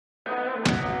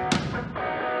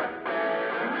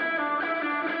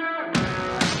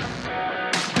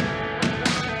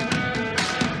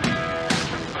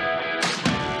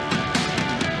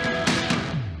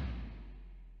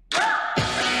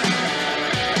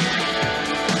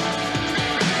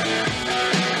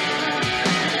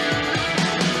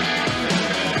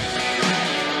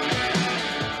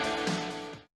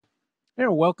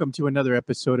welcome to another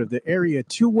episode of the Area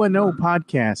 210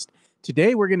 podcast.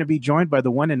 Today, we're going to be joined by the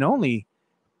one and only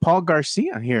Paul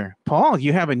Garcia here. Paul,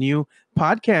 you have a new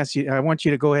podcast I want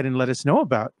you to go ahead and let us know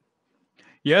about.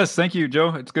 Yes, thank you,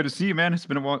 Joe. It's good to see you, man. It's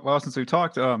been a while since we've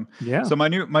talked. So my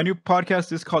new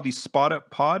podcast is called the Spot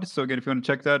Up Pod. So again, if you want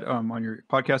to check that on your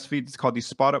podcast feed, it's called the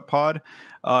Spot Up Pod.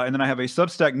 And then I have a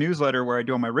Substack newsletter where I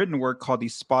do all my written work called the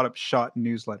Spot Up Shot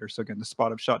newsletter. So again, the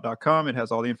spotupshot.com. It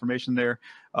has all the information there.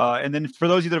 And then for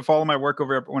those of you that follow my work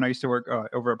when I used to work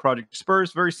over at Project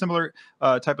Spurs, very similar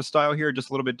type of style here, just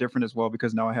a little bit different as well,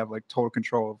 because now I have like total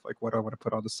control of like what I want to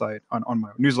put on the site, on my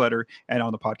newsletter and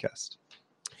on the podcast.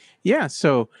 Yeah,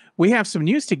 so we have some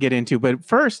news to get into, but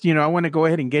first, I want to go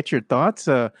ahead and get your thoughts,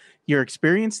 your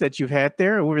experience that you've had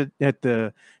there over at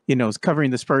the, covering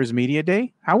the Spurs Media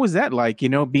Day. How was that like,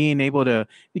 being able to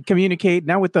communicate,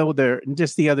 not with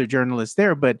just the other journalists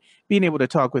there, but being able to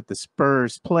talk with the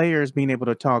Spurs players, being able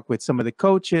to talk with some of the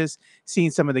coaches,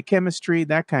 seeing some of the chemistry,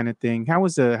 that kind of thing. How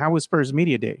was Spurs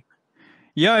Media Day?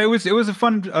 Yeah, it was a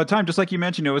fun time. Just like you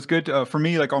mentioned, it was good for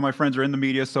me. Like all my friends are in the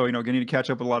media, so getting to catch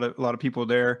up with a lot of people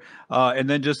there, and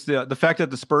then just the fact that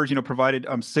the Spurs provided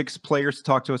 6 players to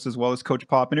talk to us as well as Coach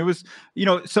Pop, and it was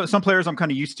so some players I'm kind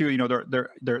of used to.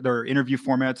 Their interview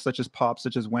formats such as Pop,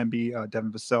 such as Wemby,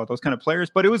 Devin Vassell, those kind of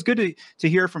players. But it was good to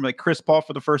hear from like Chris Paul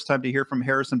for the first time, to hear from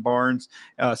Harrison Barnes,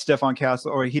 Stephon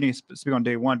Castle, or he didn't speak on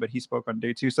day 1, but he spoke on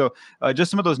day 2. So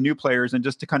just some of those new players, and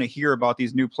just to kind of hear about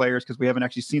these new players, because we haven't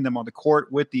actually seen them on the court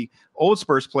with the old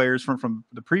Spurs players from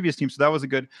the previous team. So that was a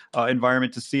good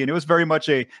environment to see. And it was very much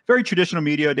a very traditional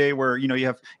media day where, you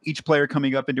have each player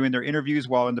coming up and doing their interviews,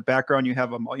 while in the background you have,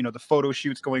 the photo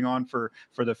shoots going on for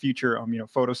the future,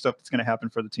 photo stuff that's going to happen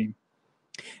for the team.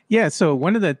 Yeah, so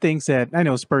one of the things that I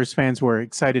know Spurs fans were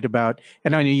excited about,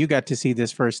 and I know you got to see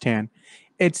this firsthand,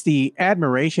 it's the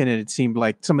admiration that it seemed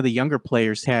like some of the younger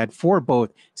players had for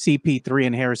both CP3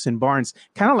 and Harrison Barnes,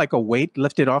 kind of like a weight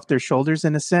lifted off their shoulders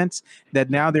in a sense, that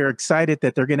now they're excited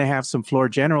that they're going to have some floor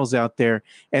generals out there.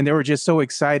 And they were just so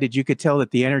excited. You could tell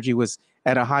that the energy was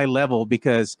at a high level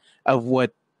because of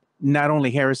what not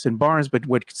only Harrison Barnes, but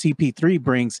what CP3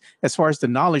 brings as far as the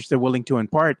knowledge they're willing to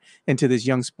impart into this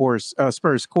young Spurs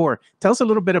core. Tell us a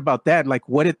little bit about that. Like,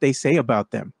 what did they say about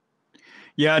them?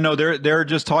 Yeah, no, they're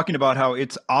just talking about how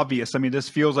it's obvious. I mean, this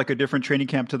feels like a different training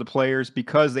camp to the players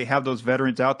because they have those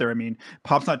veterans out there. I mean,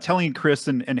 Pop's not telling Chris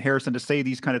and Harrison to say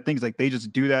these kind of things. Like, they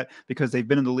just do that because they've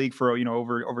been in the league for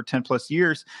over 10 plus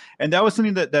years. And that was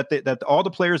something that all the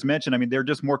players mentioned. I mean, they're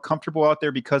just more comfortable out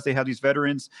there because they have these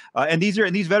veterans, and these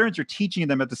veterans are teaching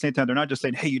them at the same time. They're not just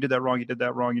saying, "Hey, you did that wrong. You did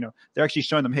that wrong." They're actually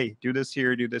showing them, "Hey, do this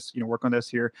here, do this. Work on this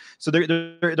here." So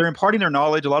they're imparting their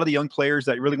knowledge. A lot of the young players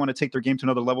that really want to take their game to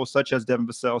another level, such as Devin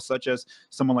Vassell, such as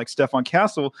someone like Stephon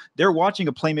Castle, they're watching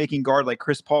a playmaking guard like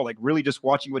Chris Paul, like really just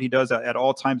watching what he does at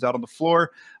all times out on the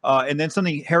floor. And then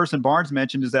something Harrison Barnes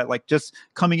mentioned is that, like, just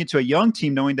coming into a young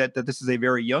team, knowing that this is a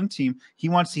very young team, he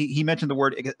mentioned the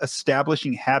word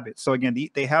establishing habits. So again,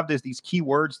 they have these key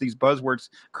words, these buzzwords,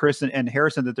 Chris and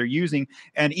Harrison, that they're using.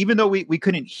 And even though we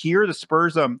couldn't hear the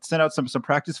Spurs send out some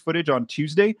practice footage on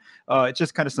Tuesday, it's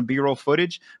just kind of some B-roll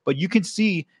footage, but you can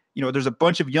see there's a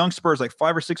bunch of young Spurs, like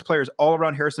 5 or 6 players all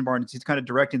around Harrison Barnes. He's kind of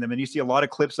directing them. And you see a lot of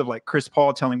clips of like Chris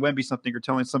Paul telling Wemby something or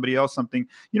telling somebody else something,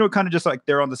 kind of just like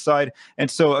they're on the side.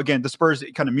 And so again, the Spurs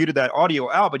kind of muted that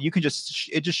audio out, but you can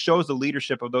it just shows the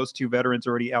leadership of those 2 veterans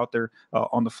already out there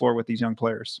on the floor with these young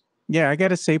players. Yeah, I got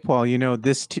to say, Paul,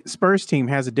 this Spurs team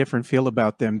has a different feel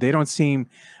about them. They don't seem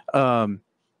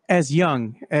as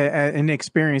young and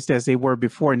experienced as they were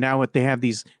before. Now that they have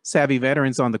these savvy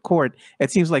veterans on the court,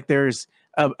 it seems like there's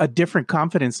a different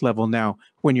confidence level now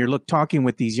when you're talking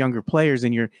with these younger players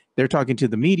and they're talking to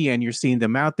the media and you're seeing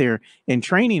them out there in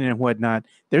training and whatnot.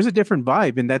 There's a different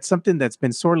vibe, and that's something that's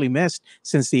been sorely missed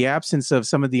since the absence of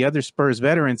some of the other Spurs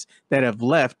veterans that have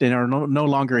left and are no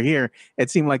longer here.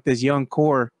 It seemed like this young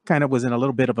core kind of was in a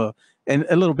little bit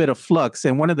of flux.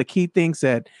 And one of the key things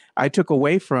that I took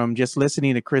away from just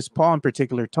listening to Chris Paul in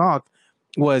particular talk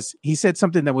was he said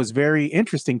something that was very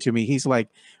interesting to me. He's like,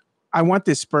 I want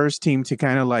this Spurs team to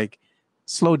kind of like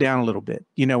slow down a little bit,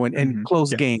 and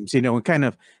close games, and kind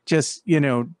of just,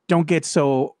 don't get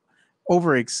so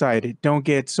overexcited. Don't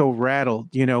get so rattled,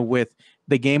 with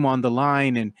the game on the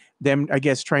line and them, I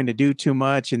guess, trying to do too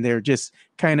much. And they're just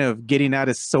kind of getting out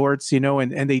of sorts,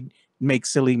 and they make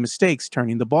silly mistakes,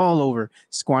 turning the ball over,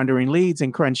 squandering leads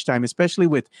in crunch time, especially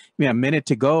with a minute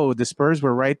to go. The Spurs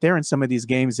were right there in some of these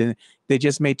games and they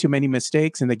just made too many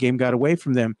mistakes and the game got away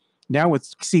from them. Now with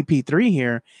CP3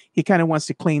 here, he kind of wants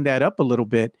to clean that up a little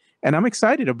bit. And I'm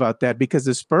excited about that because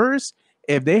the Spurs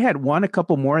if they had won a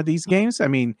couple more of these games, I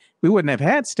mean, we wouldn't have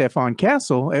had Stephon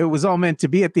Castle. It was all meant to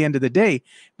be at the end of the day,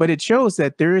 but it shows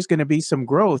that there is going to be some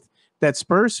growth that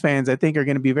Spurs fans, I think, are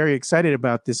going to be very excited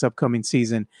about this upcoming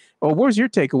season. Well, what was your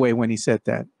takeaway when he said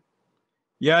that?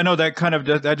 Yeah, I know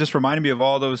that just reminded me of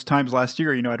all those times last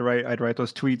year. I'd write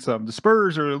those tweets. The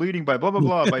Spurs are leading by blah blah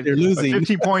blah They're by losing.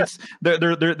 15 points.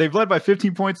 They've led by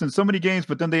 15 points in so many games,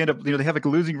 but then they end up they have like a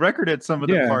losing record at some of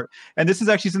the Yeah. part. And this is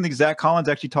actually something Zach Collins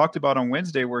actually talked about on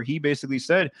Wednesday, where he basically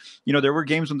said, there were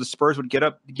games when the Spurs would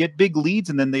get big leads,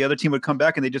 and then the other team would come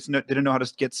back and they just didn't know how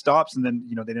to get stops, and then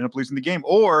they ended up losing the game.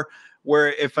 Or where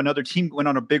if another team went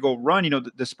on a big old run,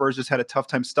 the Spurs just had a tough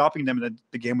time stopping them, and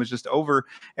the game was just over.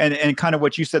 And kind of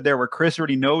what you said there, where Chris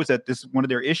already knows that this one of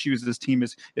their issues, this team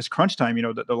is crunch time.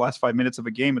 The last 5 minutes of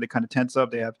a game, and they kind of tense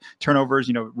up. They have turnovers,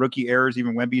 rookie errors.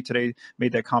 Even Wemby today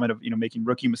made that comment of making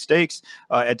rookie mistakes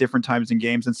at different times in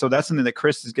games. And so that's something that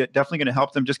Chris is definitely going to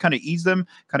help them, just kind of ease them,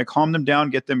 kind of calm them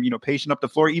down, get them patient up the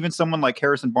floor. Even someone like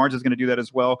Harrison Barnes is going to do that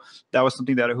as well. That was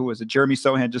something that Jeremy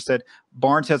Sohan just said.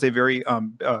 Barnes has a very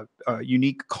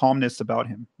unique calmness about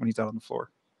him when he's out on the floor.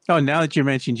 Oh, now that you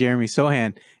mentioned Jeremy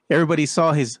Sohan, everybody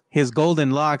saw his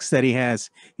golden locks that he has.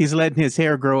 He's letting his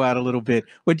hair grow out a little bit.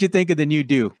 What'd you think of the new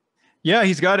do? Yeah,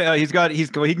 he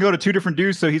can go to two different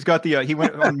dudes. So he's got he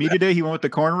went on me today. He went with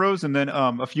the cornrows, and then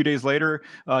a few days later,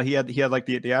 he had like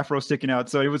the afro sticking out.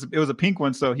 So it was a pink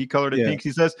one. So he colored it pink.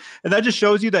 He says, and that just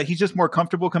shows you that he's just more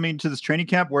comfortable coming into this training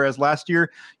camp. Whereas last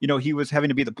year, he was having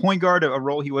to be the point guard, a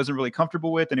role he wasn't really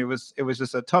comfortable with, and it was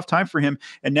just a tough time for him.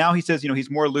 And now he says,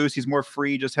 he's more loose, he's more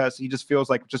free, he just feels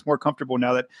like just more comfortable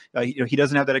now that he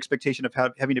doesn't have that expectation of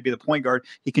having to be the point guard.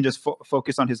 He can just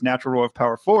focus on his natural role of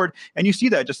power forward, and you see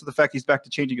that just the fact he's back to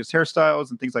changing his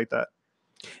hairstyles and things like that.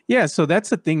 Yeah, so that's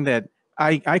the thing that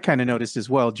I kind of noticed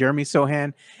as well. Jeremy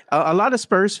Sohan, a lot of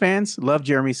Spurs fans love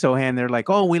Jeremy Sohan. They're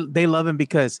like, oh, they love him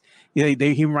because he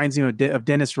reminds me of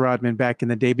Dennis Rodman back in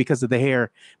the day because of the hair.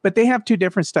 But they have two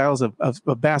different styles of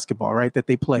basketball, right, that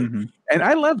they play. Mm-hmm. And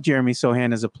I love Jeremy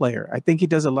Sohan as a player. I think he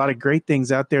does a lot of great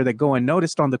things out there that go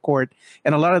unnoticed on the court.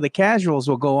 And a lot of the casuals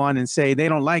will go on and say they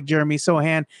don't like Jeremy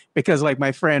Sohan because, like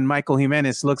my friend Michael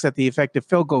Jimenez looks at the effective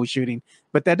field goal shooting.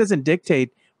 But that doesn't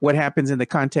dictate what happens in the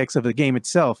context of the game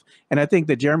itself. And I think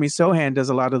that Jeremy Sohan does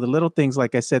a lot of the little things,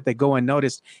 like I said, that go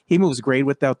unnoticed. He moves great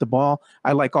without the ball.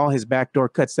 I like all his backdoor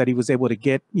cuts that he was able to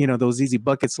get, those easy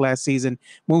buckets last season.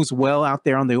 Moves well out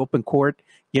there on the open court,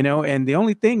 and the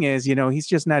only thing is, he's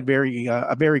just not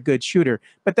a very good shooter.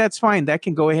 But that's fine. That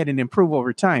can go ahead and improve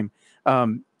over time.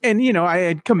 And,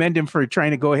 I commend him for trying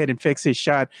to go ahead and fix his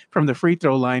shot from the free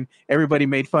throw line. Everybody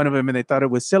made fun of him and they thought it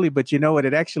was silly, but you know what?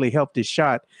 It actually helped his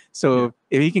shot. So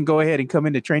if he can go ahead and come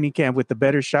into training camp with the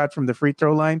better shot from the free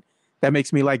throw line, that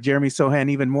makes me like Jeremy Sohan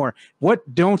even more.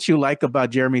 What don't you like about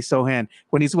Jeremy Sohan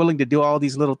when he's willing to do all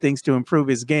these little things to improve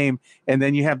his game? And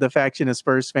then you have the faction of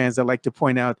Spurs fans that like to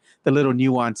point out the little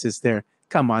nuances there.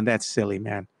 Come on, that's silly,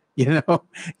 man.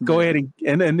 Go ahead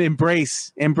and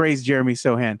embrace Jeremy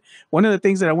Sohan. One of the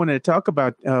things that I wanted to talk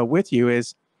about with you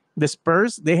is the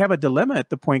Spurs. They have a dilemma at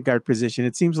the point guard position.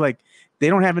 It seems like they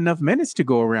don't have enough minutes to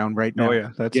go around right now. Oh yeah,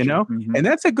 that's true. Mm-hmm. And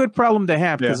that's a good problem to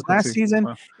have because last season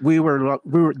they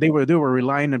were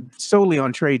relying solely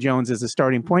on Trey Jones as a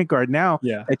starting point guard. Now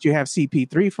that you have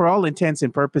CP3, for all intents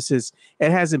and purposes,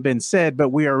 it hasn't been said, but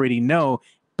we already know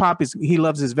he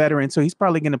loves his veterans, so he's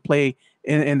probably going to play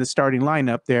in the starting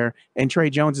lineup there, and Trey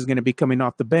Jones is going to be coming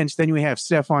off the bench. Then we have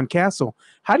Stephon Castle.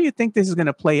 How do you think this is going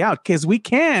to play out? Because we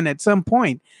can, at some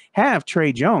point, have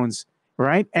Trey Jones,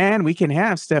 right? And we can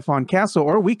have Stephon Castle,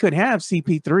 or we could have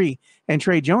CP3 and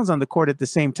Trey Jones on the court at the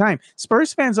same time.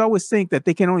 Spurs fans always think that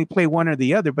they can only play one or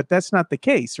the other, but that's not the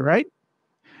case, right?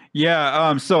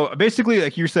 Yeah. So basically,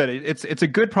 like you said, it's a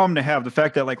good problem to have. The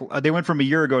fact that they went from a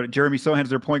year ago to Jeremy Sohan as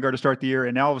their point guard to start the year,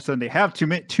 and now all of a sudden they have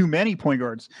too many point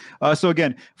guards. So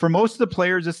again, for most of the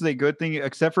players, this is a good thing,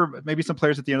 except for maybe some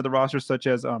players at the end of the roster, such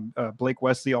as Blake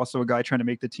Wesley, also a guy trying to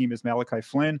make the team, is Malachi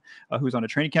Flynn, who's on a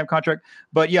training camp contract.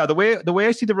 But yeah, the way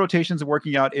I see the rotations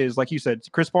working out is, like you said,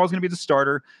 Chris Paul is going to be the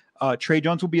starter. Trey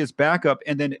Jones will be his backup,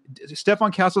 and then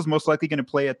Stephon Castle is most likely going to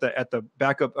play at the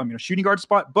backup shooting guard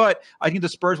spot. But I think the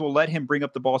Spurs will let him bring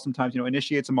up the ball sometimes,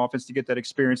 initiate some offense to get that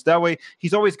experience. That way,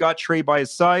 he's always got Trey by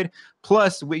his side.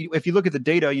 Plus, if you look at the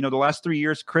data, the last 3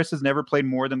 years, Chris has never played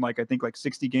more than I think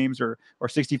 60 games or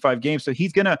 65 games. So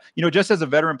he's gonna, just as a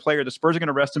veteran player, the Spurs are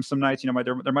gonna rest him some nights.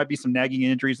 There might be some nagging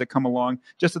injuries that come along,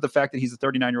 just at the fact that he's a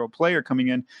 39-year-old player coming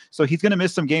in. So he's gonna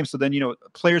miss some games. So then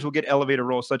players will get elevated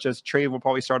roles, such as Trey will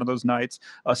probably start on those nights.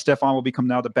 Stephon will become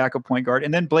now the backup point guard,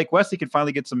 and then Blake Wesley can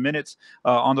finally get some minutes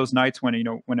on those nights when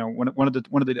one of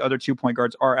the other 2 point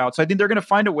guards are out. So I think they're gonna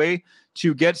find a way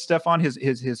to get Stephon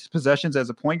his possessions as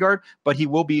a point guard, but he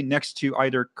will be next to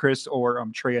either Chris or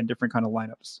Trey in different kind of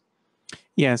lineups.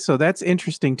 Yeah, so that's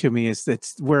interesting to me is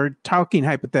that we're talking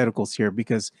hypotheticals here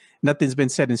because nothing's been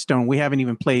set in stone. We haven't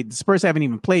even played, the Spurs haven't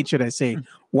even played, should I say,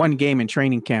 one game in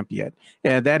training camp yet.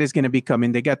 That is going to be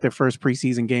coming. They got their first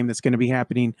preseason game that's going to be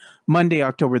happening Monday,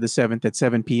 October the 7th at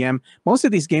 7 p.m. Most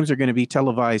of these games are going to be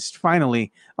televised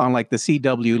finally on the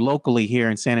CW locally here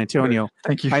in San Antonio.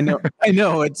 Thank you. I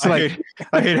know. It's I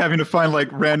hate having to find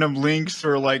random links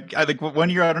or I think 1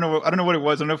 year, I don't know what it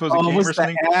was. I don't know if it was a game or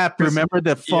something. App. Remember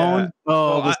the phone? Yeah.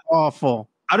 Oh, it was awful.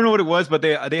 I don't know what it was, but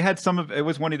they had some of it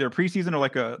was one of their preseason or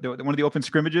one of the open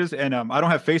scrimmages, and I don't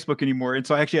have Facebook anymore, and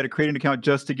so I actually had to create an account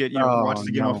just to get watch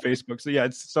the game on Facebook. So yeah,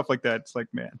 it's stuff like that. It's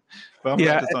man, but I'm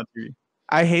glad it's on TV.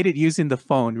 I hated using the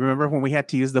phone. Remember when we had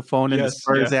to use the phone in the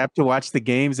Spurs app to watch the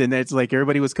games, and it's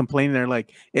everybody was complaining. They're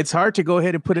like, it's hard to go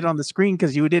ahead and put it on the screen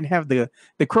because you didn't have the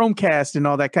Chromecast and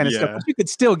all that kind of stuff. But you could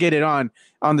still get it on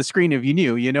the screen if you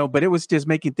knew, but it was just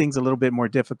making things a little bit more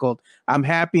difficult. I'm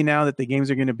happy now that the games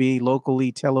are going to be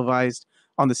locally televised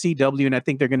on the CW, and I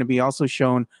think they're going to be also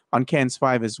shown on Cans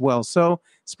 5 as well. So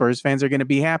Spurs fans are going to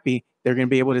be happy. They're going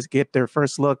to be able to get their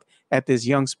first look at this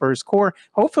young Spurs core.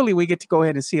 Hopefully we get to go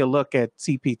ahead and see a look at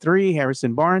CP3,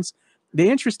 Harrison Barnes. The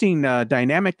interesting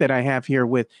dynamic that I have here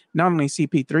with not only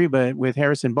CP3, but with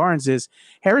Harrison Barnes is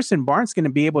Harrison Barnes going to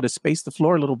be able to space the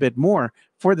floor a little bit more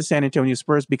for the San Antonio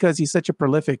Spurs because he's such a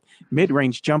prolific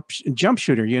mid-range jump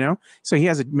shooter, So he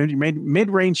has a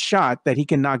mid-range shot that he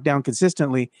can knock down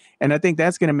consistently, and I think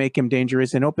that's going to make him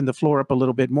dangerous and open the floor up a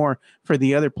little bit more for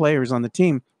the other players on the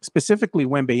team, specifically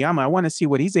Wembanyama. I want to see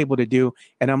what he's able to do,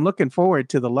 and I'm looking forward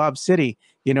to the Lob City,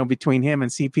 between him and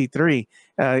CP3.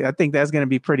 I think that's going to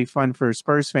be pretty fun for a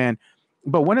Spurs fan.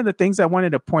 But one of the things I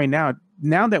wanted to point out,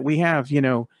 now that we have,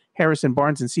 Harrison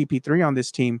Barnes and CP3 on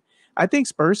this team, I think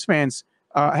Spurs fans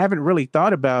haven't really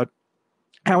thought about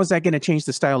how is that going to change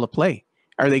the style of play.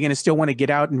 Are they going to still want to get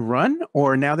out and run?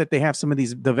 Or now that they have some of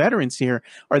the veterans here,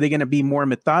 are they going to be more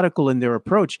methodical in their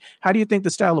approach? How do you think the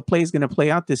style of play is going to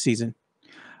play out this season?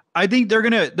 I think they're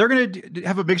gonna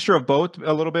have a mixture of both,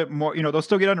 a little bit more. They'll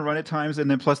still get on a run at times, and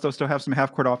then plus they'll still have some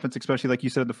half court offense, especially like you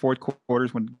said in the fourth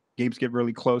quarters when games get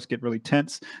really close, get really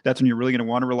tense. That's when you're really going to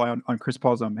want to rely on Chris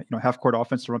Paul's half court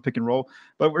offense to run pick and roll.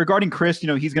 But regarding Chris,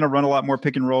 he's going to run a lot more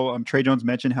pick and roll. Trey Jones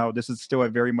mentioned how this is still a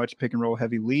very much pick and roll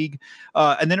heavy league.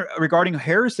 And then regarding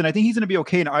Harrison, I think he's going to be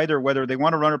okay in either whether they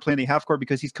want to run or play in the half court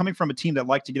because he's coming from a team that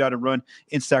liked to get out and run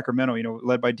in Sacramento.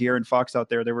 Led by De'Aaron Fox out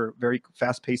there. They were a very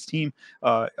fast paced team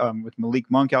with Malik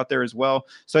Monk out there as well.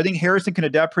 So I think Harrison can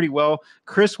adapt pretty well.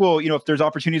 Chris will, if there's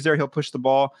opportunities there, he'll push the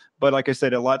ball. But like I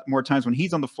said, a lot more times when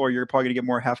he's on the floor, you're probably going to get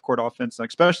more half court offense.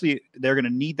 Especially they're going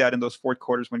to need that in those fourth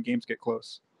quarters when games get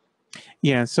close.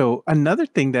 Yeah. So another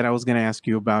thing that I was going to ask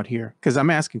you about here, because I'm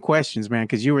asking questions, man,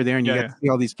 because you were there and you got to see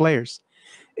all these players,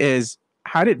 is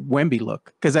how did Wemby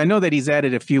look? Because I know that he's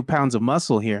added a few pounds of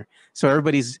muscle here. So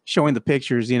everybody's showing the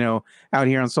pictures, out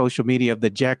here on social media of the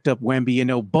jacked up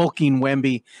Wemby, bulking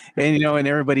Wemby. And, and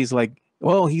everybody's like,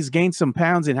 well, he's gained some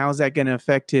pounds, and how is that going to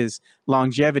affect his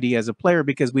longevity as a player?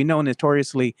 Because we know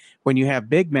notoriously when you have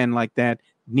big men like that,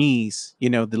 knees,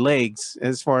 the legs,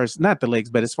 as far as not the legs,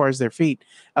 but as far as their feet,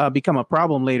 become a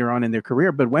problem later on in their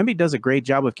career. But Wemby does a great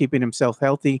job of keeping himself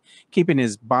healthy, keeping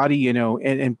his body,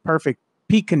 in perfect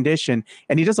peak condition,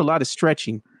 and he does a lot of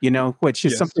stretching, which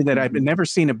is something that I've never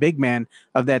seen a big man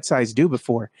of that size do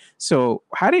before. So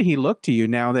how did he look to you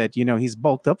now that, he's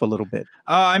bulked up a little bit?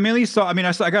 I mainly saw, I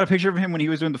got a picture of him when he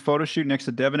was doing the photo shoot next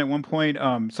to Devin at one point.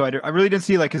 So I really didn't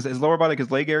see his lower body,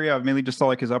 his leg area. I mainly just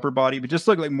saw his upper body, but just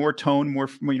looked like more tone, more,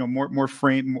 more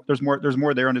frame. There's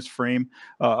more there on his frame,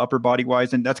 upper body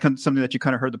wise. And that's kind of something that you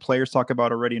kind of heard the players talk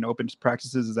about already in open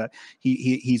practices, is that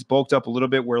he's bulked up a little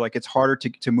bit where it's harder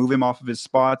to move him off of his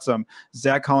spots.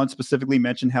 Zach Collins specifically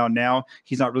mentioned how now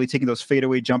he's not really taking those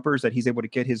fadeaway jumpers, that he's able to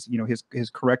get his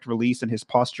correct release and his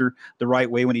posture the right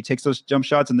way when he takes those jump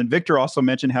shots. And then Victor also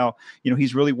mentioned how,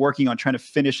 he's really working on trying to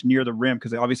finish near the rim,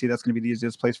 because obviously that's going to be the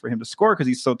easiest place for him to score because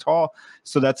he's so tall.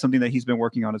 So that's something that he's been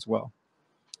working on as well.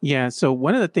 Yeah. So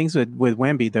one of the things with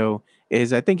Wemby though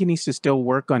is I think he needs to still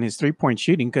work on his 3 point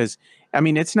shooting because I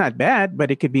mean it's not bad, but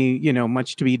it could be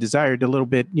much to be desired. A little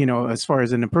bit as far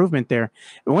as an improvement there.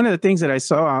 And one of the things that I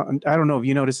saw, I don't know if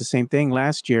you noticed the same thing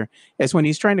last year, is when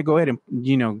he's trying to go ahead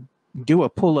and do a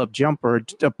pull up jumper,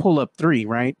 a pull up three,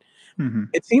 right? Hmm.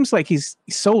 It seems like he's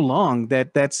so long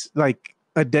that that's like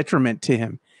a detriment to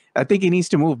him. I think he needs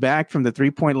to move back from the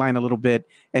 3 point line a little bit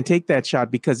and take that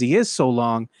shot because he is so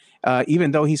long.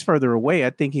 Even though he's further away, I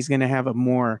think he's going to have a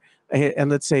more, and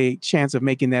let's say, chance of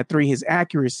making that three. His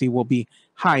accuracy will be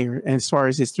higher as far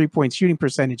as his 3 point shooting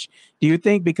percentage. Do you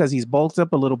think because he's bulked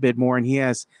up a little bit more and he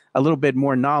has a little bit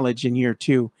more knowledge in year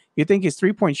two, you think his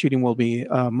 3 point shooting will be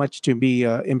much to be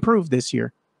improved this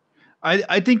year?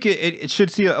 I think it should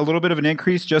see a little bit of an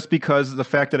increase just because of the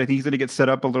fact that I think he's going to get set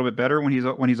up a little bit better when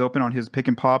he's open on his pick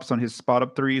and pops on his spot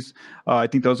up threes. I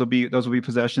think those will be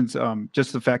possessions.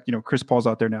 Just the fact Chris Paul's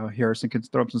out there now, Harrison can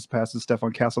throw up some passes,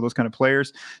 Stephon Castle, those kind of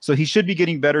players. So he should be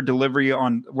getting better delivery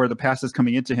on where the pass is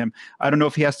coming into him. I don't know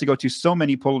if he has to go to so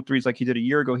many pull up threes like he did a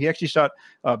year ago. He actually shot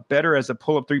better as a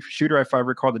pull up three shooter if I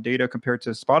recall the data compared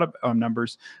to spot up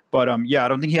numbers. But yeah, I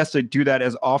don't think he has to do that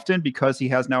as often because he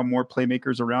has now more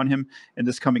playmakers around him in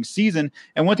this coming season.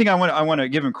 And one thing I want to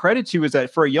give him credit to is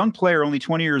that for a young player, only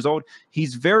 20 years old,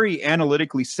 he's very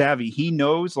analytically savvy. He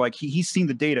knows, like he's seen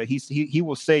the data. He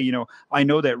will say, I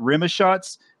know that rim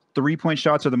shots, 3 point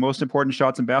shots are the most important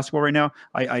shots in basketball right now.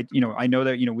 I know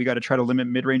that we got to try to limit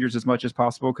mid rangers as much as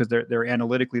possible because they're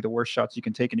analytically the worst shots you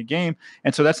can take in a game.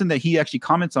 And so that's something that he actually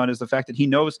comments on is the fact that he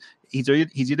knows he's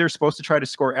either supposed to try to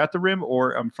score at the rim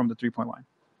or from the 3 point line.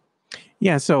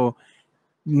 Yeah. So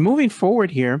moving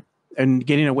forward here and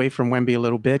getting away from Wemby a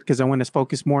little bit because I want to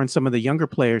focus more on some of the younger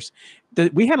players.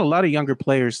 We had a lot of younger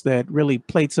players that really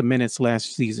played some minutes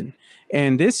last season.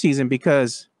 And this season,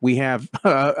 because we have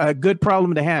a good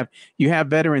problem to have, you have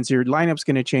veterans, your lineup's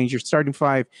going to change, your starting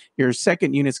five, your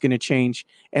second unit's going to change,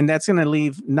 and that's going to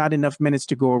leave not enough minutes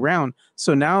to go around.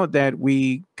 So now that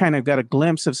we kind of got a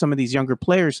glimpse of some of these younger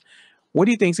players, what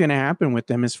do you think is going to happen with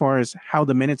them as far as how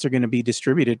the minutes are going to be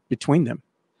distributed between them?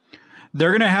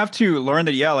 They're going to have to learn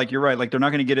that, yeah, like you're right. Like they're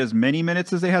not going to get as many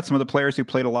minutes as they had. Some of the players who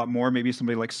played a lot more, maybe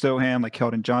somebody like Sohan, like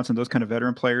Keldon Johnson, those kind of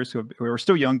veteran players who are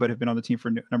still young but have been on the team for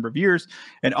a number of years.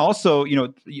 And also,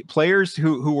 players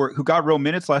who got real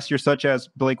minutes last year, such as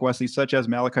Blake Wesley, such as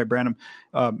Malachi Branham,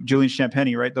 Julian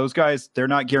Champagny, right? Those guys, they're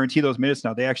not guaranteed those minutes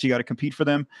now. They actually got to compete for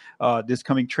them this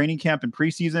coming training camp and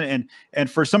preseason.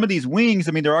 And for some of these wings,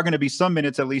 I mean, there are going to be some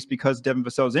minutes at least because Devin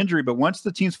Vassell's injury. But once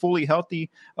the team's fully healthy,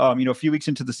 a few weeks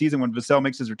into the season when Vassell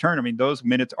makes his return, I mean, those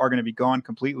minutes are going to be gone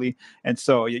completely. And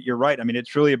so you're right. I mean,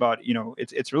 it's really about,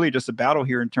 it's really just a battle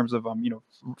here in terms of,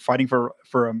 fighting for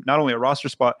not only a roster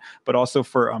spot, but also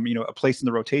for, a place in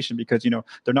the rotation because,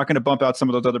 they're not going to bump out some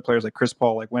of those other players like Chris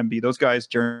Paul, like Wemby, those guys,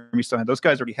 Jeremy Sohan, those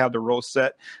guys already have their roles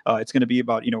set. It's going to be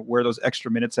about, where those extra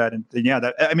minutes at. And yeah,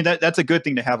 that's a good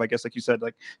thing to have, I guess, like you said,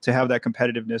 like to have that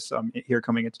competitiveness here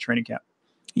coming into training camp.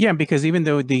 Yeah, because even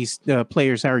though these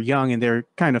players are young and they're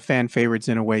kind of fan favorites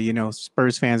in a way,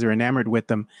 Spurs fans are enamored with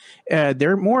them.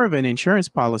 They're more of an insurance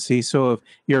policy. So if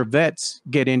your vets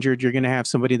get injured, you're going to have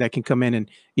somebody that can come in and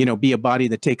be a body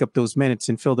that take up those minutes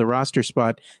and fill the roster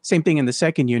spot. Same thing in the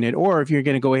second unit. Or if you're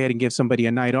going to go ahead and give somebody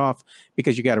a night off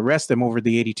because you got to rest them over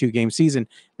the 82 game season,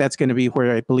 that's going to be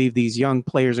where I believe these young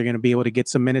players are going to be able to get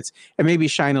some minutes and maybe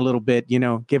shine a little bit.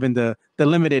 Given the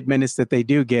limited minutes that they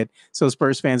do get. So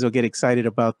Spurs fans will get excited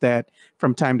about that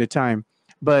from time to time.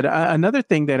 But another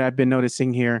thing that I've been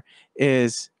noticing here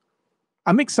is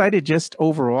I'm excited just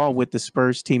overall with the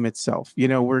Spurs team itself.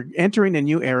 We're entering a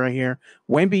new era here,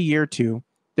 Wemby year two.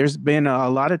 There's been a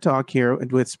lot of talk here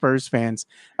with Spurs fans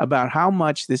about how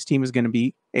much this team is going to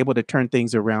be able to turn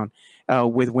things around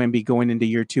with Wemby going into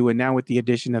year two. And now with the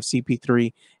addition of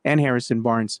CP3 and Harrison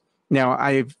Barnes. Now,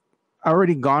 I've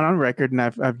already gone on record and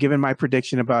I've given my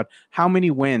prediction about how many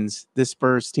wins this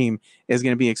Spurs team is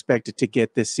going to be expected to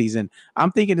get this season.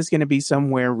 I'm thinking it's going to be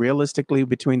somewhere realistically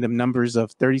between the numbers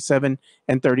of 37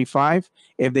 and 35.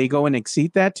 If they go and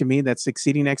exceed that, to me, that's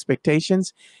exceeding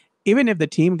expectations. Even if the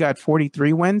team got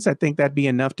 43 wins, I think that'd be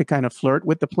enough to kind of flirt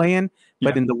with the play-in.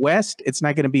 But in the West, it's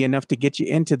not going to be enough to get you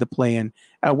into the play-in.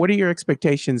 What are your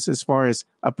expectations as far as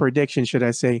a prediction, should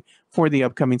I say, for the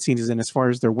upcoming season as far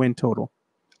as their win total?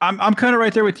 I'm kind of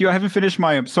right there with you. I haven't finished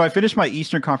I finished my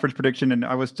Eastern Conference prediction, and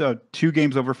I was 2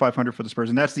 games over 500 for the Spurs,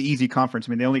 and that's the easy conference. I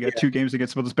mean, they only got 2 games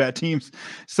against some of those bad teams.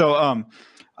 So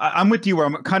I'm with you where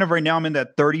I'm kind of right now. I'm in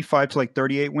that 35 to like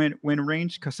 38 win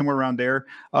range, because somewhere around there.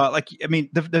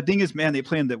 The thing is, man, they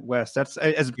play in the West. That's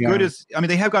as good as, I mean,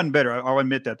 they have gotten better. I'll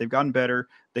admit that they've gotten better.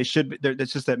 They should be.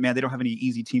 It's just that, man, they don't have any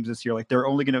easy teams this year. Like the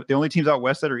only teams out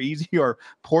west that are easy are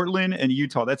Portland and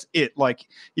Utah. That's it. Like,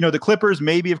 the Clippers,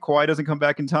 maybe if Kawhi doesn't come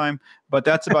back in time, but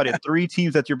that's about it. 3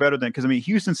 teams that you're better than. Because I mean,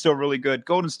 Houston's still really good.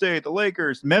 Golden State, the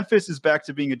Lakers, Memphis is back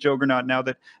to being a juggernaut now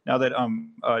that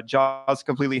Ja's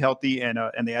completely healthy and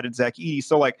they added Zach Edey.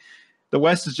 So like, the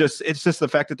West is it's just the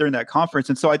fact that they're in that conference.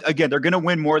 And so again, they're going to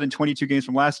win more than 22 games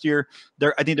from last year.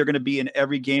 I think they're going to be in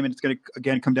every game, and it's going to,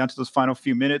 again, come down to those final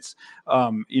few minutes.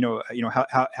 How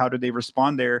do they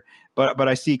respond there? But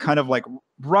I see kind of like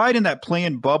right in that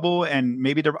play-in bubble, and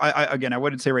maybe I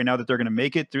wouldn't say right now that they're going to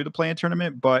make it through the play-in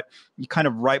tournament, but you kind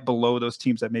of right below those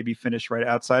teams that maybe finish right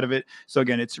outside of it. So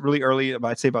again, it's really early.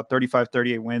 I'd say about 35,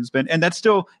 38 wins, and that's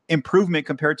still improvement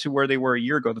compared to where they were a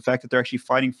year ago. The fact that they're actually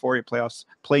fighting for a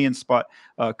play-in spot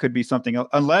could be something else.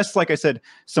 Unless, like I said,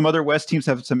 some other West teams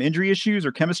have some injury issues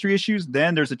or chemistry issues,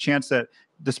 then there's a chance that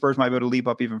the Spurs might be able to leap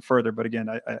up even further. But again,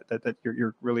 that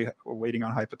you're really waiting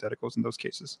on hypotheticals in those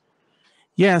cases.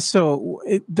 Yeah, so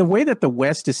the way that the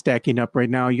West is stacking up right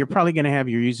now, you're probably going to have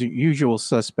your usual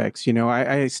suspects.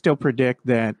 I still predict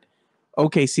that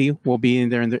OKC will be in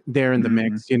there in the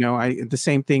mix. The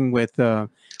same thing with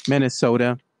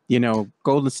Minnesota.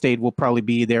 Golden State will probably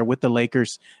be there with the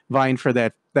Lakers vying for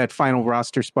that final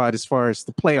roster spot as far as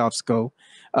the playoffs go.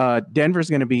 Denver's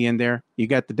going to be in there. You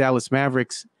got the Dallas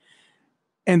Mavericks.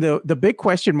 And the big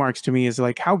question marks to me is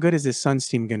like, how good is this Suns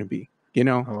team going to be?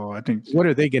 I think what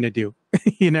are they going to do?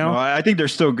 No, I think they're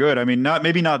still good. I mean,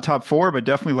 maybe not top 4, but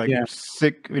definitely like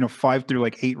 6, 5 through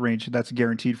like 8 range. That's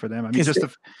guaranteed for them. I mean,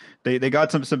 they got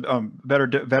some better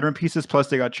veteran pieces. Plus,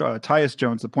 they got Tyus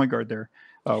Jones, the point guard there,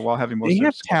 while having most. They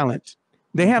have talent.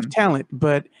 They have talent,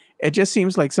 but it just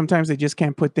seems like sometimes they just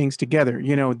can't put things together.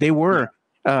 They were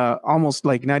almost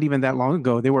like not even that long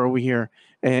ago. They were over here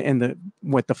in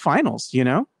the finals.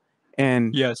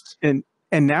 And yes,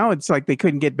 and now it's like they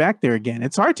couldn't get back there again.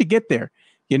 It's hard to get there,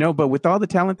 but with all the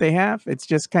talent they have, it's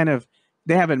just kind of,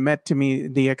 they haven't met, to me,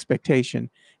 the expectation.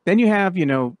 Then you have,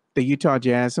 the Utah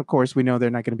Jazz. Of course, we know they're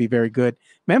not going to be very good.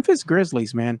 Memphis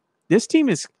Grizzlies, man. This team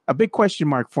is a big question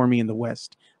mark for me in the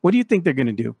West. What do you think they're going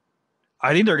to do?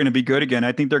 I think they're going to be good again.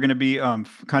 I think they're going to be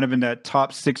kind of in that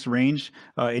top 6 range,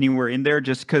 anywhere in there,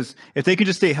 just because if they can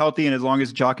just stay healthy and as long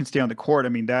as Ja can stay on the court, I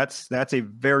mean, that's a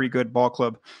very good ball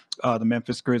club, the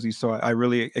Memphis Grizzlies. So I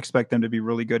really expect them to be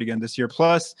really good again this year.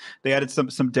 Plus, they added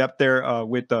some depth there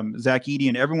with Zach Edey,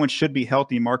 and everyone should be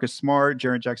healthy. Marcus Smart,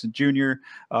 Jaren Jackson Jr.,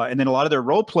 and then a lot of their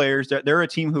role players. They're a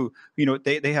team who,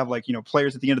 they have like,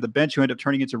 players at the end of the bench who end up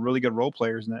turning into really good role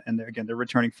players. And they're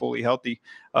returning fully healthy,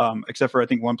 except for I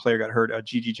think one player got hurt.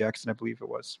 Gigi Jackson, I believe it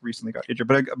was, recently got injured.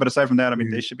 But aside from that, I mean,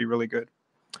 they should be really good.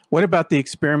 What about the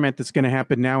experiment that's going to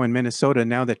happen now in Minnesota?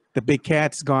 Now that the Big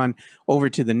Cat's gone over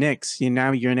to the Knicks,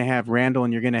 now you're going to have Randall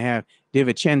and you're going to have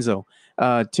DiVincenzo.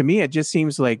 To me, it just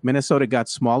seems like Minnesota got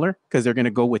smaller because they're going to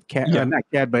go with not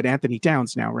Cat, but Anthony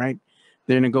Towns now, right?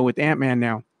 They're going to go with Ant-Man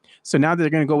now. So now they're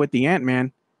going to go with the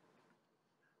Ant-Man.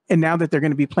 And now that they're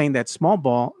going to be playing that small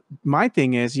ball, my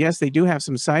thing is, yes, they do have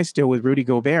some size still with Rudy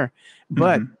Gobert,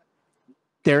 but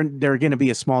they're going to be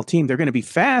a small team. They're going to be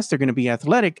fast. They're going to be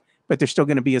athletic, but they're still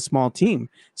going to be a small team.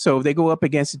 So if they go up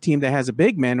against a team that has a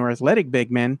big man or athletic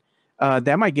big men,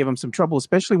 that might give them some trouble,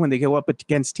 especially when they go up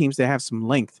against teams that have some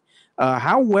length.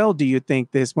 How well do you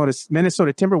think this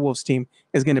Minnesota Timberwolves team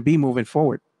is going to be moving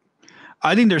forward?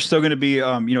 I think they're still going to be,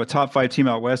 a top 5 team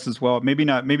out west as well. Maybe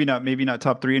not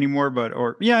top 3 anymore,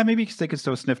 maybe they could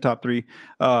still sniff top 3.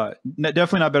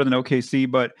 Definitely not better than OKC,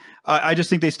 but I just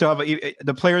think they still have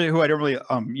the player who I don't really,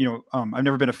 I've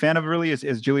never been a fan of really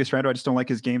is Julius Randle. I just don't like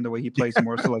his game, the way he plays,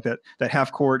 more so like that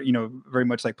half court, very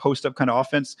much like post up kind of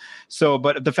offense. So,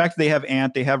 but the fact that they have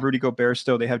Ant, they have Rudy Gobert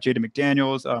still, they have Jaden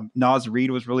McDaniels, Naz Reid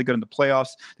was really good in the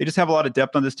playoffs. They just have a lot of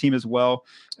depth on this team as well.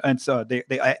 And so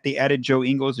they added Joe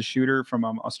Ingles, a shooter from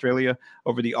Australia,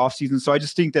 over the offseason. So I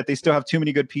just think that they still have too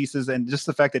many good pieces, and just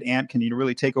the fact that Ant can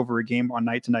really take over a game on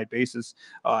night-to-night basis,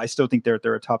 I still think they're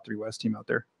a top 3 West team out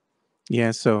there.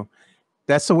 Yeah, so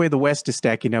that's the way the West is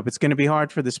stacking up. It's going to be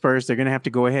hard for the Spurs. They're going to have to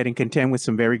go ahead and contend with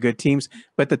some very good teams.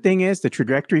 But the thing is, the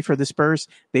trajectory for the Spurs,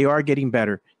 they are getting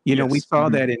better. We saw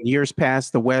that in years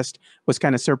past, the West was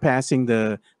kind of surpassing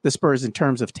the Spurs in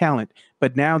terms of talent.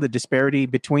 But now the disparity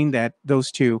between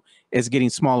those two is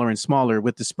getting smaller and smaller,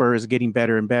 with the Spurs getting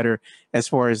better and better as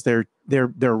far as their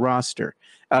roster.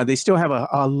 They still have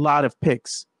a lot of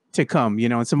picks to come,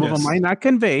 and some of them might not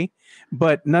convey,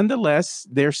 but nonetheless,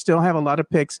 they still have a lot of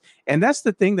picks. And that's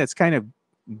the thing that's kind of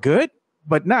good,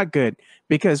 but not good,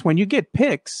 because when you get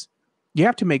picks, you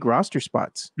have to make roster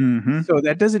spots. So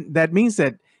that means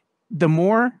that the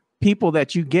more people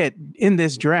that you get in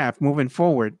this draft moving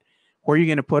forward where are you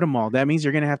going to put them all? That means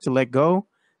you're going to have to let go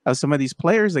of some of these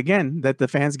players again that the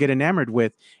fans get enamored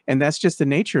with, and that's just the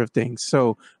nature of things.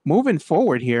 So moving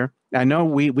forward here, I know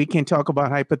we can talk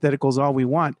about hypotheticals all we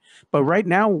want, but right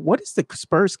now, what does the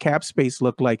Spurs cap space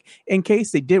look like in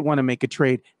case they did want to make a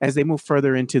trade as they move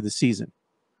further into the season?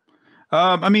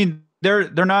 I mean,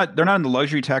 they're not in the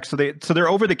luxury tax, so they're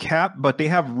over the cap, but they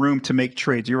have room to make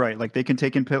trades. You're right, like they can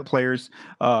take in players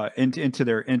into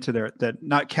their that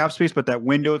not cap space, but that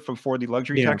window for the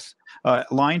luxury Yeah. tax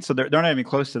line. So they're not even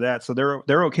close to that. So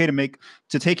they're okay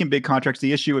to take in big contracts.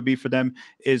 The issue would be for them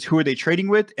is who are they trading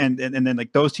with, and then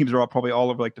like those teams are probably all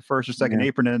over like the first or second Yeah.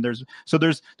 apron, and there's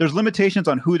limitations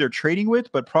on who they're trading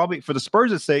with, but probably for the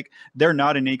Spurs' sake, they're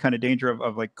not in any kind of danger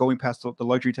of like going past the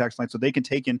luxury tax line, so they can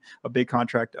take in a big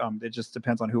contract. It just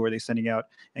depends on who are they sending out,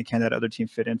 and can that other team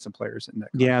fit in some players in that.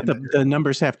 Yeah, the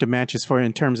numbers have to match as far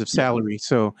in terms of salary.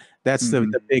 So that's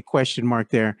the big question mark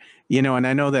there. And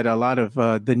I know that a lot of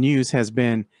the news has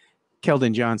been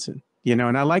Keldon Johnson,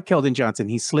 and I like Keldon Johnson.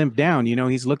 He's slimmed down,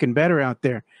 he's looking better out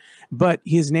there. But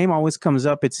his name always comes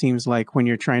up, it seems like, when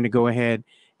you're trying to go ahead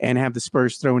and have the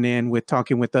Spurs thrown in with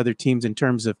talking with other teams in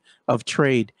terms of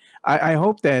trade. I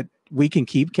hope that we can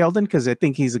keep Keldon because I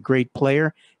think he's a great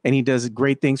player and he does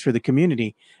great things for the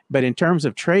community. But in terms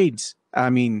of trades, I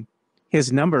mean,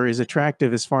 his number is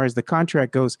attractive as far as the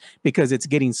contract goes because it's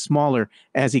getting smaller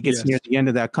as he gets near the end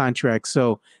of that contract.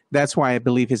 So that's why I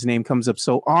believe his name comes up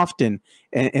so often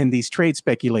in these trade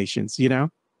speculations,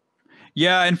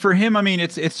 Yeah, and for him, I mean,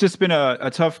 it's just been a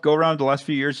tough go around the last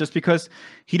few years, just because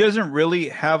he doesn't really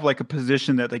have like a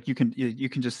position that like you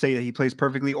can just say that he plays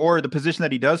perfectly, or the position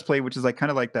that he does play, which is like kind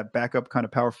of like that backup kind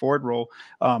of power forward role.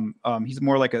 He's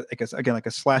more like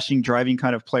a slashing, driving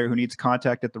kind of player who needs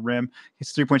contact at the rim. His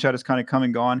 3-point shot is kind of come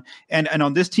and gone, and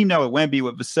on this team now with Wemby,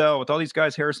 with Vassell, with all these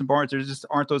guys, Harrison Barnes, there just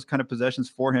aren't those kind of possessions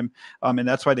for him, and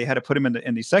that's why they had to put him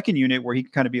in the second unit where he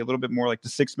can kind of be a little bit more like the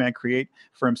 6-man create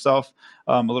for himself,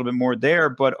 a little bit more there.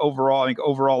 But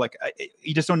overall, like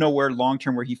you just don't know where long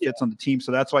term where he fits on the team.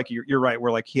 So that's like you're right.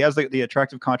 Where like he has the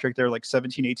attractive contract there, like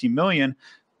 17, 18 million.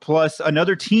 Plus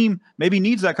another team maybe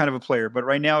needs that kind of a player. But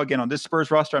right now, again, on this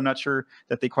Spurs roster, I'm not sure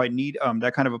that they quite need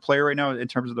that kind of a player right now in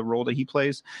terms of the role that he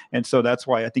plays. And so that's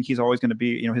why I think he's always going to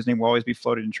be, his name will always be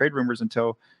floated in trade rumors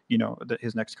until,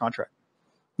 his next contract.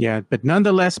 Yeah, but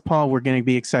nonetheless, Paul, we're going to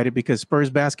be excited because Spurs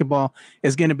basketball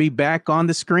is going to be back on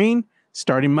the screen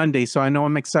starting Monday. So I know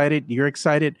I'm excited. You're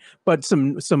excited. But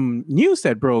some news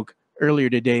that broke earlier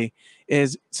today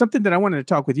is something that I wanted to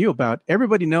talk with you about.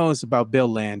 Everybody knows about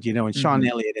Bill Land, and Sean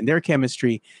Elliott and their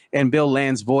chemistry, and Bill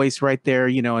Land's voice right there,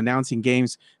 announcing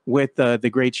games with the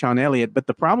great Sean Elliott. But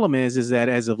the problem is that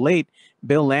as of late,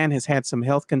 Bill Land has had some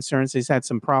health concerns. He's had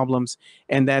some problems,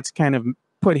 and that's kind of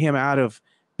put him out of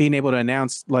being able to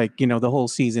announce the whole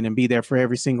season and be there for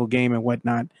every single game and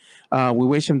whatnot. We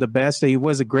wish him the best. He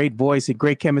was a great voice, a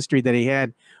great chemistry that he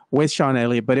had with Sean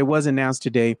Elliott, but it was announced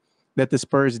today that the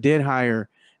Spurs did hire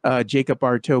Jacob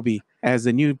Artobi as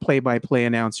the new play-by-play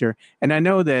announcer. And I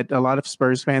know that a lot of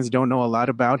Spurs fans don't know a lot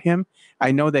about him.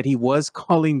 I know that he was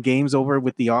calling games over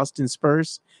with the Austin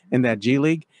Spurs in that G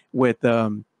League with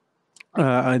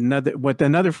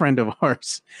another friend of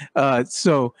ours.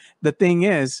 So the thing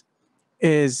is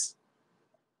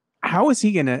how is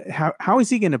he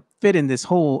gonna fit in this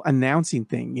whole announcing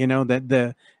thing?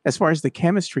 That as far as the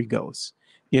chemistry goes,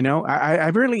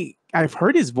 I've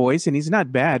heard his voice and he's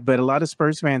not bad, but a lot of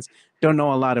Spurs fans don't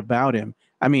know a lot about him.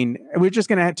 I mean, we're just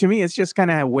gonna to me, it's just kind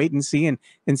of wait and see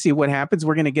and see what happens.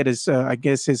 We're gonna get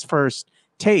his first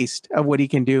taste of what he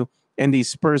can do in these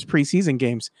Spurs preseason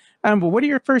games. But what are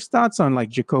your first thoughts on like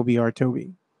Jacoby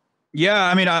Artobi? Yeah,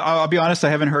 I mean, I'll be honest. I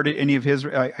haven't heard any of his.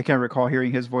 I can't recall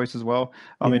hearing his voice as well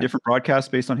in different broadcasts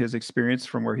based on his experience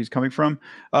from where he's coming from.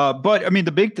 But I mean,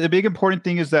 the big important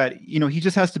thing is that he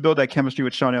just has to build that chemistry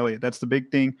with Sean Elliott. That's the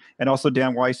big thing, and also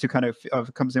Dan Weiss, who kind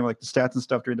of comes in with like the stats and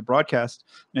stuff during the broadcast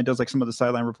and does like some of the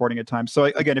sideline reporting at times. So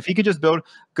again, if he could just build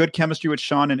good chemistry with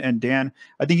Sean and Dan,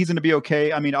 I think he's going to be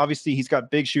okay. I mean, obviously he's got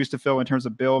big shoes to fill in terms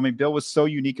of Bill. I mean, Bill was so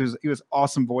unique. He was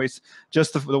awesome voice.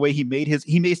 Just the way he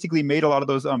basically made a lot of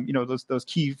those those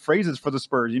key phrases for the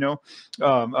Spurs,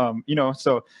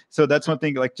 so that's one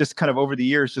thing, like just kind of over the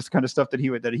years, just kind of stuff that he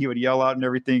would yell out and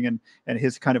everything, and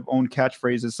his kind of own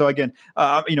catchphrases. So again,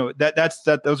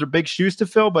 those are big shoes to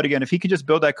fill. But again, if he could just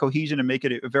build that cohesion and make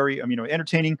it a very,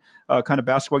 entertaining kind of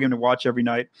basketball game to watch every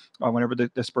night, whenever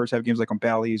the Spurs have games like on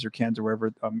Bally's or Cairns or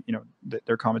wherever,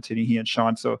 they're commentating, he and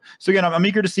Sean. So again, I'm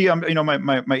eager to see,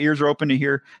 my ears are open to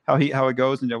hear how it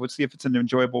goes, and we'll see if it's an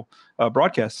enjoyable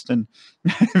broadcast. And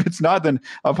if it's not, then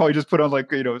I'll probably just put on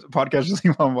like, a podcast just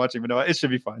while I'm watching. But no, it should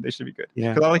be fine. They should be good.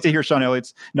 Yeah. Because I like to hear Sean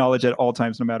Elliott's knowledge at all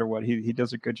times, no matter what. He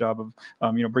does a good job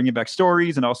of bringing back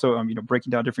stories and also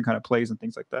breaking down different kind of plays and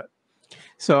things like that.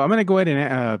 So I'm going to go ahead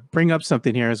and bring up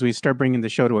something here as we start bringing the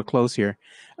show to a close here.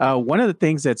 One of the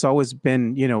things that's always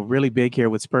been, really big here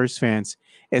with Spurs fans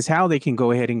is how they can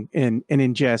go ahead and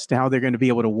ingest, how they're going to be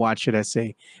able to watch, should I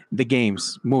say, the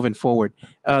games moving forward.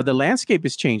 The landscape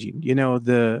is changing.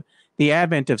 The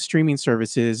advent of streaming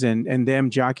services and them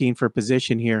jockeying for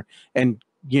position here, and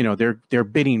they're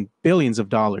bidding billions of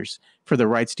dollars for the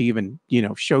rights to even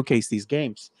showcase these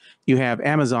games. You have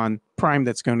Amazon Prime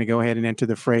that's going to go ahead and enter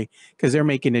the fray because they're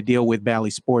making a deal with Bally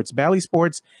Sports. Bally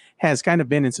Sports has kind of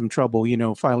been in some trouble,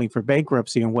 filing for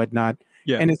bankruptcy and whatnot.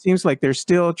 Yeah. And it seems like they're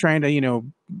still trying to,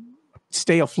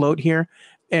 stay afloat here.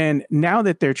 And now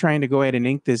that they're trying to go ahead and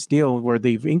ink this deal, where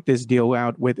they've inked this deal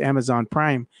out with Amazon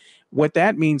Prime, what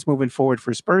that means moving forward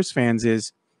for Spurs fans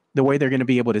is the way they're going to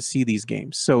be able to see these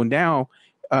games. So now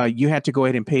you had to go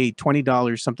ahead and pay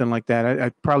 $20, something like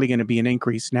that. Probably going to be an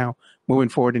increase now moving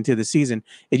forward into the season.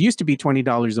 It used to be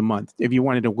 $20 a month if you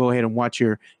wanted to go ahead and watch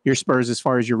your Spurs as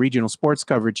far as your regional sports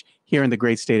coverage here in the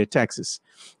great state of Texas.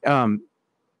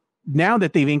 Now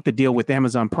that they've inked the deal with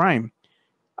Amazon Prime,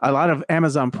 a lot of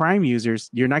Amazon Prime users,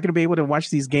 you're not going to be able to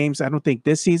watch these games, I don't think,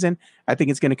 this season. I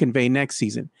think it's going to convey next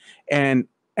season. And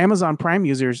Amazon Prime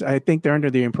users, I think they're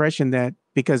under the impression that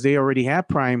because they already have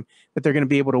Prime, that they're going to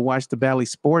be able to watch the Bally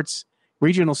Sports,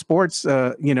 regional sports,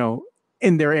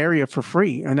 in their area for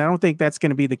free. And I don't think that's going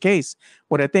to be the case.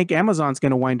 What I think Amazon's going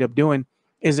to wind up doing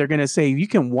is they're going to say, you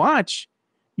can watch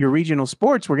your regional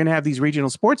sports. We're going to have these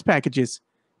regional sports packages,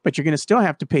 but you're going to still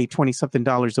have to pay $20-something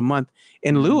a month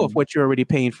in lieu of what you're already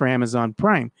paying for Amazon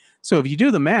Prime. So if you do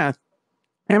the math,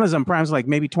 Amazon Prime's like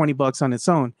maybe $20 on its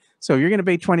own. So you're going to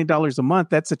pay $20 a month.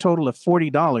 That's a total of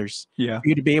 $40 for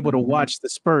you to be able to watch the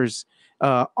Spurs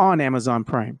on Amazon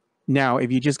Prime. Now,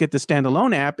 if you just get the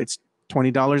standalone app, it's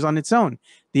 $20 on its own.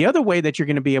 The other way that you're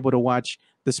going to be able to watch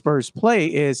the Spurs play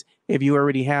is if you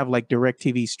already have like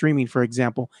DirecTV streaming, for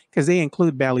example, because they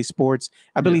include Bally Sports.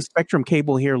 I believe Spectrum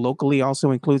Cable here locally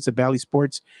also includes the Bally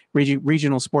Sports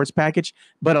regional sports package.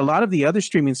 But a lot of the other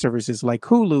streaming services like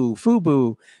Hulu,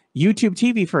 Fubo, YouTube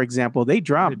TV, for example, they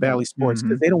drop Bally Sports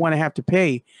because they don't want to have to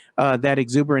pay that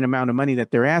exuberant amount of money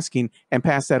that they're asking and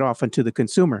pass that off onto the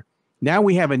consumer. Now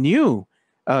we have a new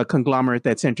conglomerate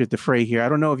that's entered the fray here. I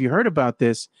don't know if you heard about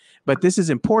this, but this is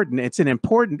important. It's an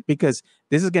important because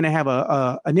this is going to have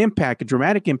an impact, a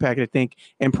dramatic impact, I think,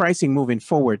 in pricing moving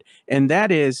forward. And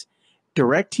that is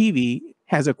DirecTV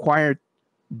has acquired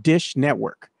Dish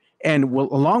Network. And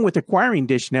along with acquiring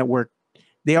Dish Network,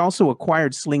 they also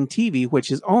acquired Sling TV,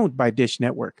 which is owned by Dish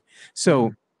Network.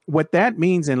 So what that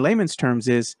means in layman's terms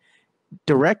is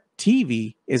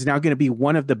DirecTV is now going to be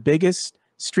one of the biggest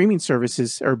streaming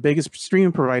services or biggest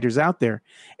streaming providers out there.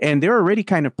 And they're already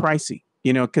kind of pricey,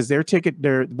 because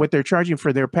what they're charging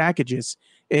for their packages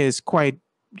is quite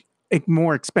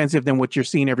more expensive than what you're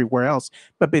seeing everywhere else.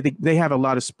 But they have a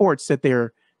lot of sports that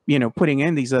they're, putting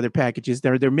in these other packages.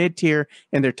 Their mid-tier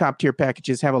and their top-tier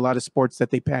packages have a lot of sports that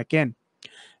they pack in.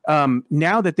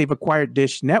 Now that they've acquired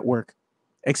Dish Network,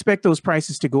 expect those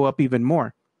prices to go up even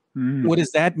more. What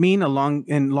does that mean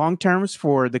in long terms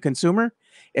for the consumer?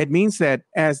 It means that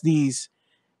as these,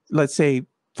 let's say,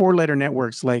 4-letter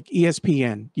networks like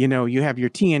ESPN, you have your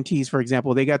TNTs, for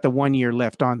example, they got the 1 year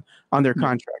left on their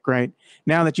contract, right?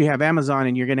 Now that you have Amazon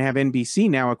and you're going to have NBC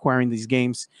now acquiring these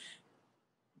games,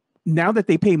 now that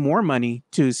they pay more money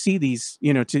to see these,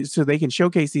 so they can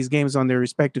showcase these games on their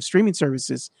respective streaming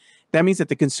services, that means that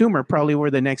the consumer probably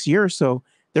over the next year or so,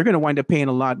 they're going to wind up paying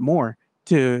a lot more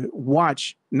to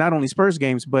watch not only Spurs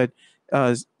games, but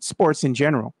sports in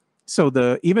general.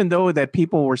 So even though that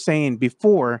people were saying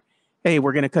before, hey,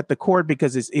 we're going to cut the cord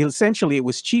because essentially it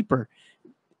was cheaper,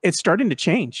 it's starting to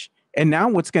change. And now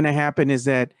what's going to happen is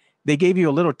that they gave you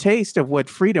a little taste of what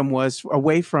freedom was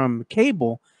away from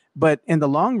cable. But in the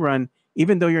long run,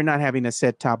 even though you're not having a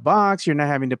set-top box, you're not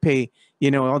having to pay,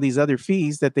 all these other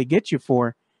fees that they get you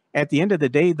for, at the end of the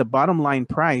day, the bottom line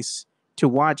price to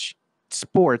watch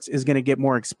sports is going to get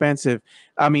more expensive.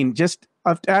 I mean, just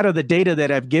out of the data that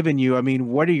I've given you,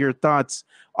 what are your thoughts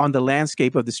on the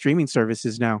landscape of the streaming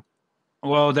services now?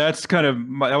 Well, that's kind of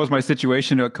that was my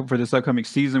situation for this upcoming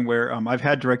season, where I've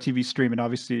had DirecTV stream, and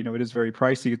obviously, it is very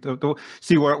pricey.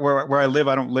 See where I live,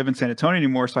 I don't live in San Antonio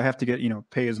anymore, so I have to get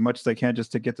pay as much as I can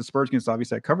just to get the Spurs games.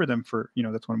 Obviously, I cover them for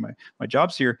that's one of my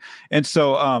jobs here, and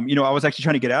so I was actually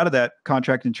trying to get out of that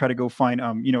contract and try to go find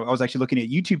I was actually looking at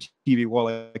YouTube TV. Well,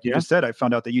 like you just said, I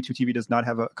found out that YouTube TV does not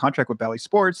have a contract with Bally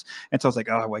Sports, and so I was like,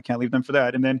 oh, well, I can't leave them for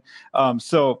that. And then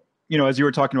as you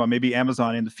were talking about, maybe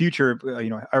Amazon in the future, I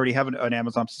already have an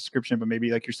Amazon subscription, but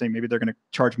maybe like you're saying, maybe they're going to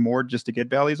charge more just to get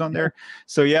Bally's on there.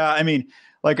 So yeah, I mean,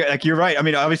 like you're right. I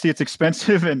mean, obviously it's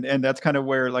expensive, and that's kind of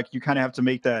where like you kind of have to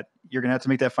make that. You're gonna have to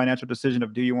make that financial decision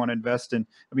of, do you want to invest in?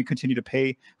 continue to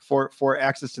pay for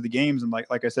access to the games, and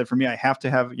like I said, for me, I have to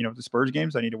have the Spurs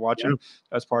games. I need to watch them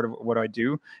as part of what I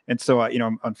do, and so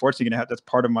I'm unfortunately gonna have, that's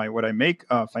part of my what I make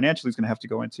financially is gonna have to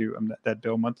go into that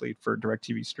bill monthly for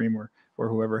DirecTV Stream or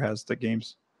whoever has the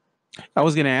games. I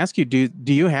was gonna ask you, do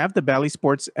you have the Bally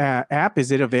Sports app?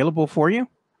 Is it available for you?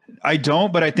 I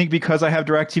don't, but I think because I have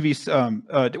DirecTV,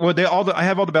 I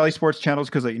have all the Bally Sports channels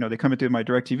because they come into my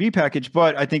DirecTV package.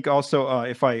 But I think also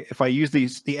if I use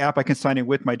the app, I can sign in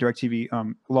with my DirecTV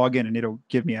login, and it'll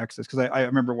give me access, because I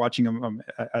remember watching them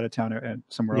out of town and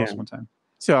somewhere else one time.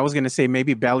 So I was going to say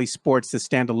maybe Bally Sports, the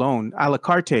standalone a la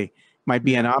carte, might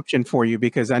be an option for you,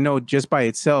 because I know just by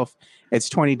itself it's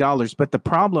 $20. But the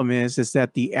problem is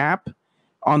that the app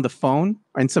on the phone,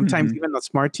 and sometimes even on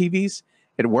smart TVs,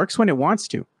 it works when it wants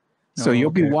to. So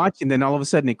you'll be watching, then all of a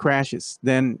sudden it crashes.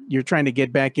 Then you're trying to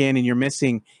get back in and you're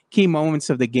missing key moments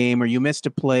of the game, or you missed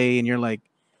a play, and you're like,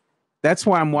 that's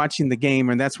why I'm watching the game,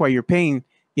 and that's why you're paying,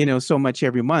 so much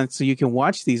every month, so you can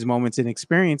watch these moments and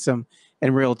experience them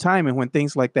in real time. And when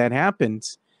things like that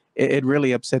happens, it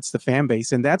really upsets the fan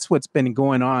base. And that's what's been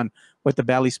going on with the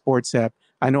Bally Sports app.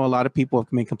 I know a lot of people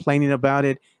have been complaining about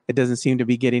it. It doesn't seem to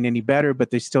be getting any better,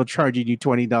 but they're still charging you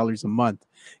 $20 a month,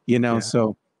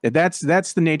 so that's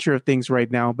the nature of things right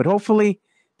now. But hopefully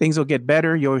things will get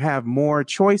better. You'll have more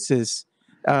choices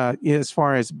as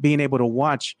far as being able to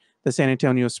watch the San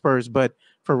Antonio Spurs. But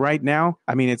for right now,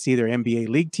 I mean, it's either NBA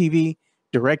League TV,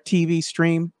 DirecTV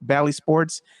Stream, Bally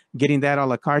Sports, getting that a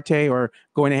la carte, or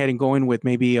going ahead and going with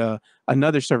maybe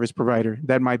another service provider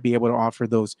that might be able to offer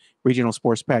those regional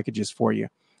sports packages for you.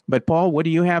 But Paul, what do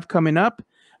you have coming up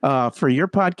for your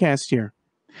podcast here?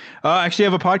 Actually,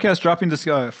 I have a podcast dropping this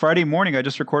Friday morning. I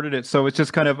just recorded it, so it's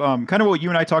just kind of what you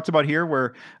and I talked about here,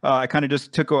 where I kind of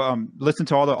just took listened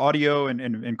to all the audio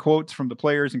and quotes from the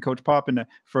players and Coach Pop, and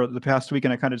for the past week,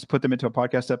 and I kind of just put them into a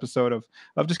podcast episode of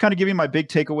just kind of giving my big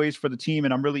takeaways for the team.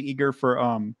 And I'm really eager for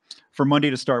Monday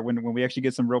to start, when we actually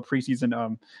get some real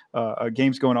preseason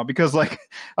games going on. Because like,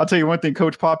 I'll tell you one thing,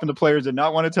 Coach Pop and the players did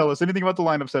not want to tell us anything about the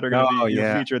lineups that are going to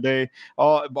be featured. They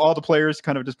all the players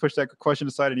kind of just pushed that question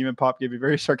aside, and even Pop gave a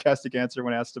very sarcastic answer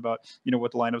when asked about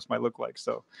what the lineups might look like.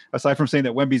 So aside from saying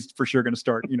that Wemby's for sure going to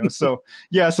start, so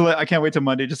so I can't wait till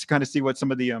Monday just to kind of see what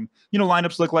some of the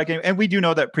lineups look like. And we do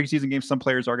know that preseason games, some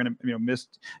players are going to miss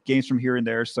games from here and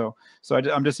there. So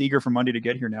I'm just eager for Monday to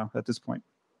get here now at this point.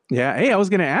 Yeah. Hey, I was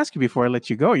going to ask you before I let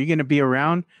you go, are you going to be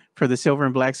around for the Silver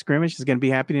and Black scrimmage? It's going to be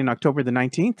happening October the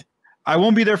 19th. I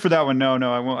won't be there for that one. No,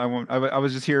 I won't. I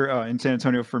was just here in San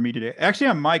Antonio for me today. Actually,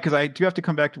 I might, because I do have to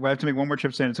come back. I have to make one more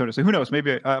trip to San Antonio. So who knows?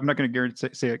 Maybe I'm not going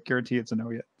to guarantee it's a no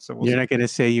yet. So you're not going to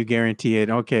say you guarantee it.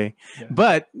 Okay. Yeah.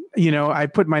 But, I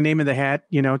put my name in the hat,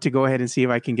 to go ahead and see if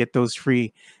I can get those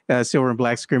free Silver and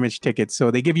Black scrimmage tickets.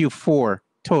 So they give you 4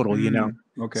 total,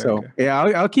 Okay. So okay. Yeah,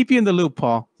 I'll keep you in the loop,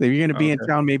 Paul. If you're going to be in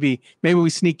town, maybe we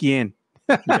sneak you in.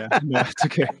 It's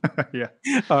okay. Yeah.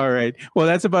 All right. Well,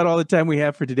 that's about all the time we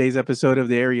have for today's episode of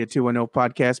the Area 210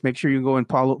 podcast. Make sure you go and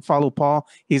follow Paul.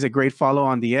 He's a great follow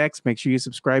on the X. Make sure you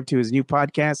subscribe to his new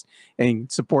podcast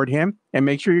and support him. And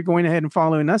make sure you're going ahead and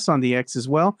following us on the X as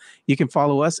well. You can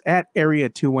follow us at Area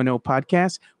 210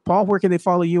 podcast. Paul, where can they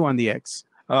follow you on the X?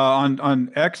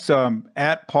 On X,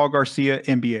 at Paul Garcia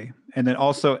NBA, and then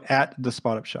also at the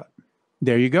Spot Up Shot.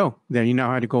 There you go. There you know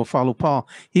how to go follow Paul.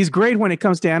 He's great when it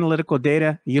comes to analytical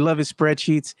data. You love his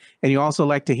spreadsheets, and you also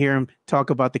like to hear him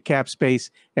talk about the cap space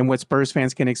and what Spurs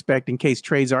fans can expect in case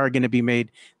trades are going to be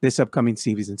made this upcoming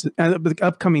season,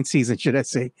 should I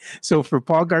say. So for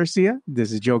Paul Garcia,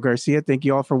 this is Joe Garcia. Thank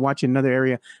you all for watching another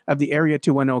area of the Area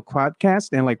 210 podcast.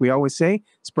 And like we always say,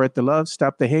 spread the love,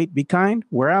 stop the hate, be kind.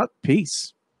 We're out.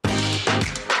 Peace.